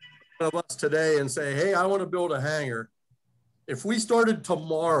one of us today and say, hey, I want to build a hangar, if we started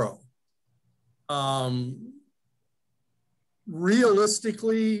tomorrow,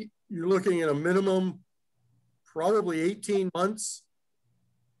 realistically, you're looking at a minimum, probably 18 months.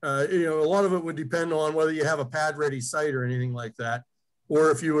 You know, a lot of it would depend on whether you have a pad ready site or anything like that,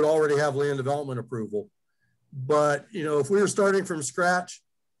 or if you would already have land development approval. But, you know, if we were starting from scratch,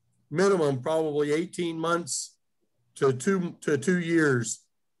 minimum probably 18 months to 2 years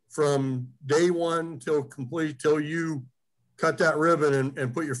from day one till complete, till you cut that ribbon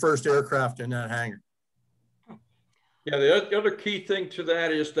and put your first aircraft in that hangar. Yeah, the other key thing to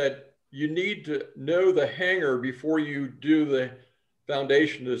that is that you need to know the hangar before you do the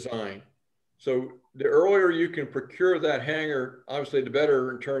foundation design. So the earlier you can procure that hangar, obviously the better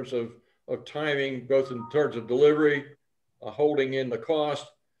in terms of timing, both in terms of delivery, holding in the cost,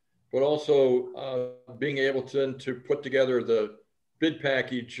 but also being able to put together the bid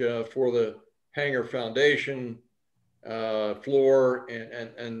package for the hangar foundation, floor,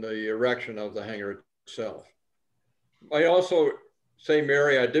 and the erection of the hangar itself. I also say,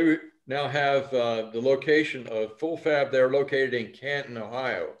 Mary, I do now have the location of Full Fab. They're located in Canton,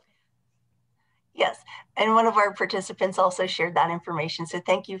 Ohio. Yes, and one of our participants also shared that information. So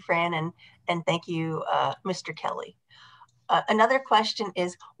thank you, Fran, and thank you, Mr. Kelly. Another question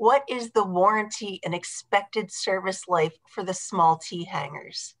is, what is the warranty and expected service life for the small T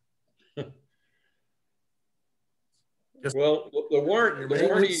hangars? Well, the warranty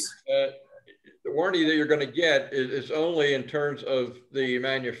that you're going to get is only in terms of the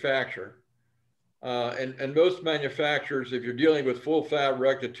manufacturer. And most manufacturers, if you're dealing with Full Fab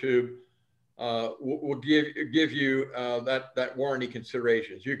erected tube, will give you that warranty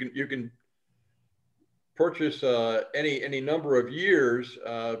considerations. You can purchase any number of years,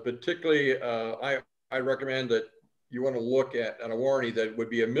 particularly I recommend that you want to look at a warranty that would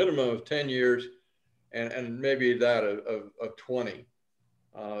be a minimum of 10 years and maybe that of 20.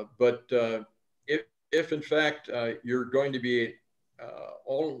 But if in fact you're going to be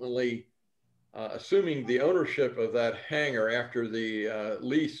ultimately assuming the ownership of that hangar after the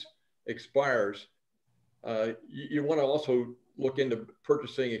lease expires, you want to also look into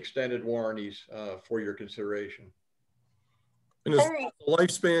purchasing extended warranties for your consideration. And as the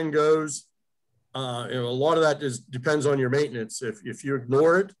lifespan goes, you know, a lot of that depends on your maintenance. If you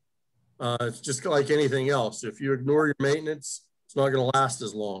ignore it, it's just like anything else. If you ignore your maintenance, it's not going to last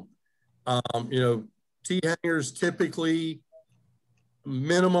as long. You know, T hangars typically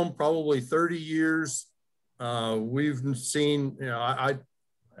minimum probably 30 years We've seen, I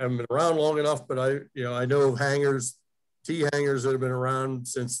haven't been around long enough, but I know of hangars, T hangars that have been around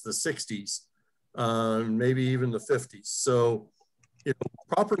since the 60s, maybe even the 50s. So,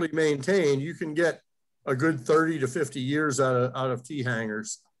 properly maintained, you can get a good 30 to 50 years out of T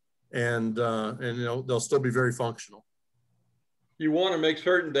hangars, and they'll still be very functional. You want to make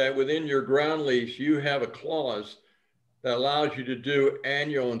certain that within your ground lease, you have a clause that allows you to do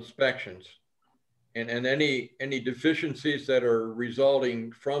annual inspections, and any deficiencies that are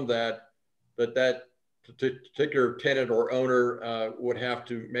resulting from that particular tenant or owner would have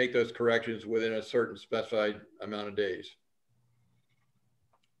to make those corrections within a certain specified amount of days.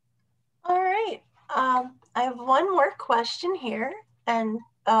 All right. I have one more question here, and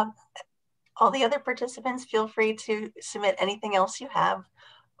all the other participants, feel free to submit anything else you have,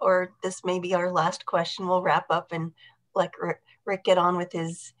 or this may be our last question. We'll wrap up and let Rick get on with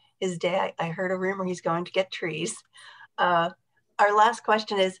his day. I heard a rumor he's going to get trees. Our last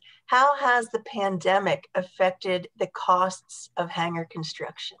question is, how has the pandemic affected the costs of hangar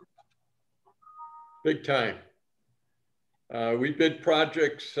construction? Big time. We bid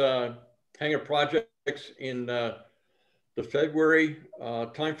projects, hangar projects in the February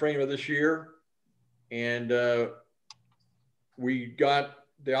timeframe of this year. And we got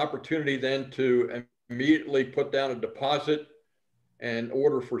the opportunity then to immediately put down a deposit and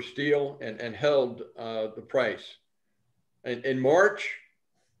order for steel, and held the price. And in March,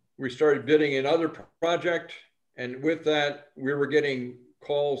 we started bidding another project. And with that, we were getting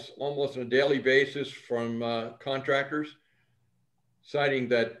calls almost on a daily basis from contractors, citing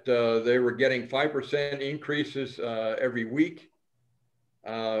that they were getting 5% increases every week.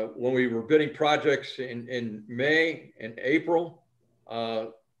 When we were bidding projects in May and April,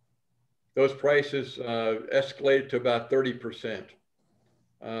 those prices escalated to about 30%.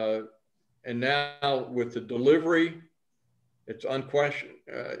 And now with the delivery, it's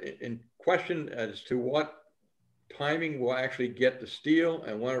in question as to what timing we'll actually get the steel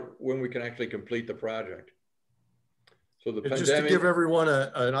and when we can actually complete the project. So the pandemic, just to give everyone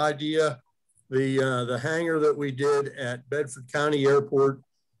an idea, the hangar that we did at Bedford County Airport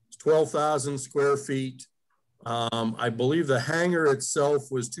is 12,000 square feet. I believe the hangar itself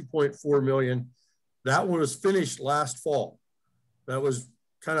was 2.4 million. That one was finished last fall. That was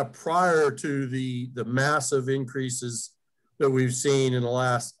kind of prior to the massive increases that we've seen in the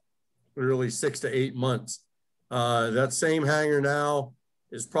last really 6 to 8 months. That same hangar now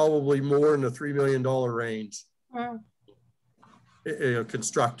is probably more in the $3 million range. Wow.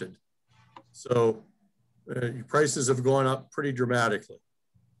 Constructed. So prices have gone up pretty dramatically.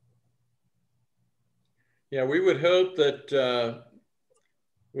 Yeah, we would hope that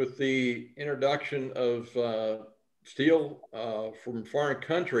with the introduction of steel from foreign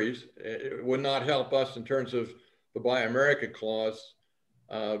countries, it would not help us in terms of the Buy America clause,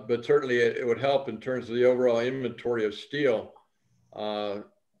 but certainly it would help in terms of the overall inventory of steel,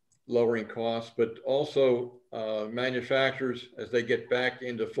 lowering costs, but also manufacturers, as they get back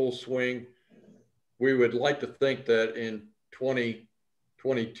into full swing. We would like to think that in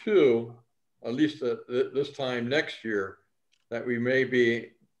 2022, at least this time next year, that we may be,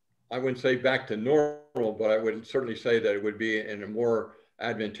 I wouldn't say back to normal, but I would certainly say that it would be in a more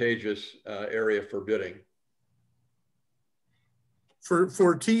advantageous area for bidding.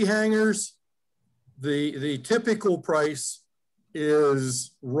 For T hangars, the typical price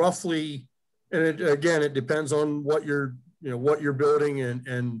is roughly, and again, it depends on what you're building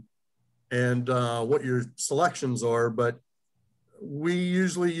and what your selections are, but we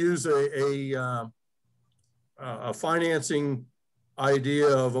usually use a financing idea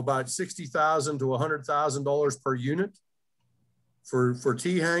of about $60,000 to $100,000 per unit for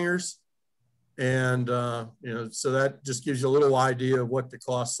T hangars. And so that just gives you a little idea of what the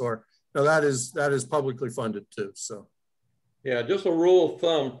costs are. Now that is publicly funded too. So yeah, just a rule of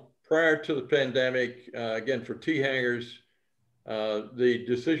thumb prior to the pandemic, again, for T hangars, the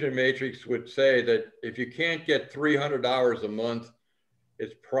decision matrix would say that if you can't get $300 a month,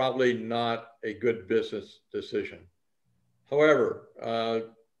 it's probably not a good business decision. However,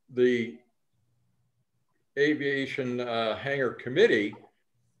 the Aviation Hangar Committee,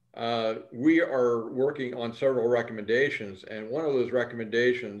 we are working on several recommendations, and one of those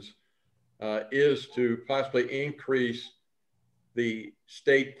recommendations is to possibly increase the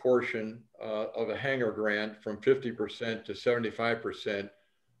state portion of a hangar grant from 50% to 75%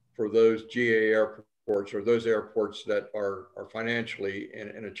 for those GA airports, or those airports that are financially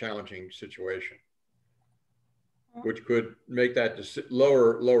in a challenging situation, which could make that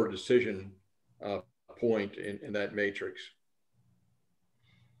lower decision point in that matrix.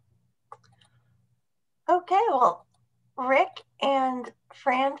 Okay, well, Rick and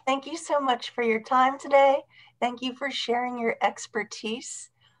Fran, thank you so much for your time today. Thank you for sharing your expertise.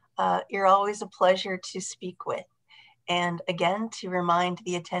 You're always a pleasure to speak with. And again, to remind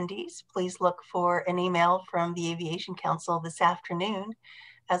the attendees, please look for an email from the Aviation Council this afternoon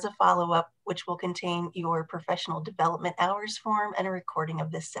as a follow-up, which will contain your professional development hours form and a recording of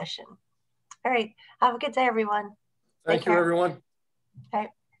this session. All right, have a good day, everyone. Thank you, everyone. All right,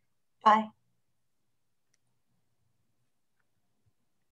 bye.